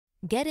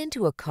Get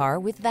into a car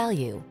with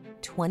value.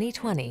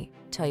 2020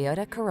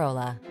 Toyota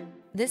Corolla.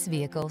 This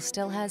vehicle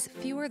still has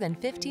fewer than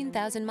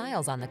 15,000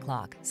 miles on the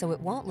clock, so it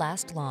won't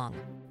last long.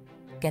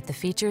 Get the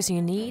features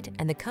you need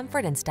and the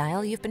comfort and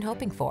style you've been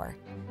hoping for.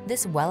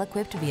 This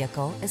well-equipped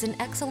vehicle is an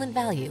excellent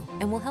value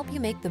and will help you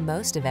make the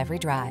most of every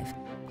drive.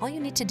 All you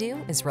need to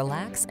do is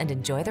relax and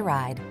enjoy the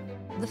ride.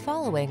 The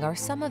following are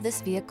some of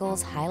this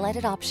vehicle's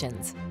highlighted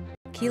options: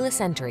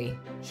 keyless entry,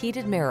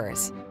 heated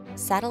mirrors,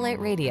 satellite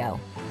radio,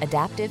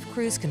 adaptive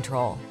cruise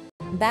control,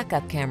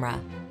 backup camera,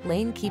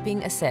 lane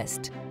keeping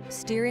assist,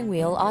 steering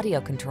wheel audio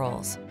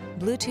controls,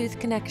 Bluetooth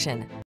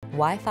connection,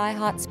 Wi-Fi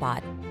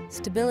hotspot,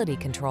 stability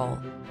control.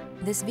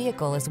 This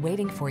vehicle is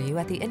waiting for you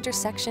at the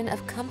intersection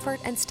of comfort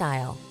and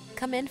style.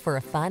 Come in for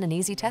a fun and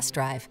easy test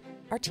drive.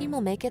 Our team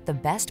will make it the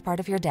best part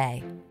of your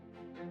day.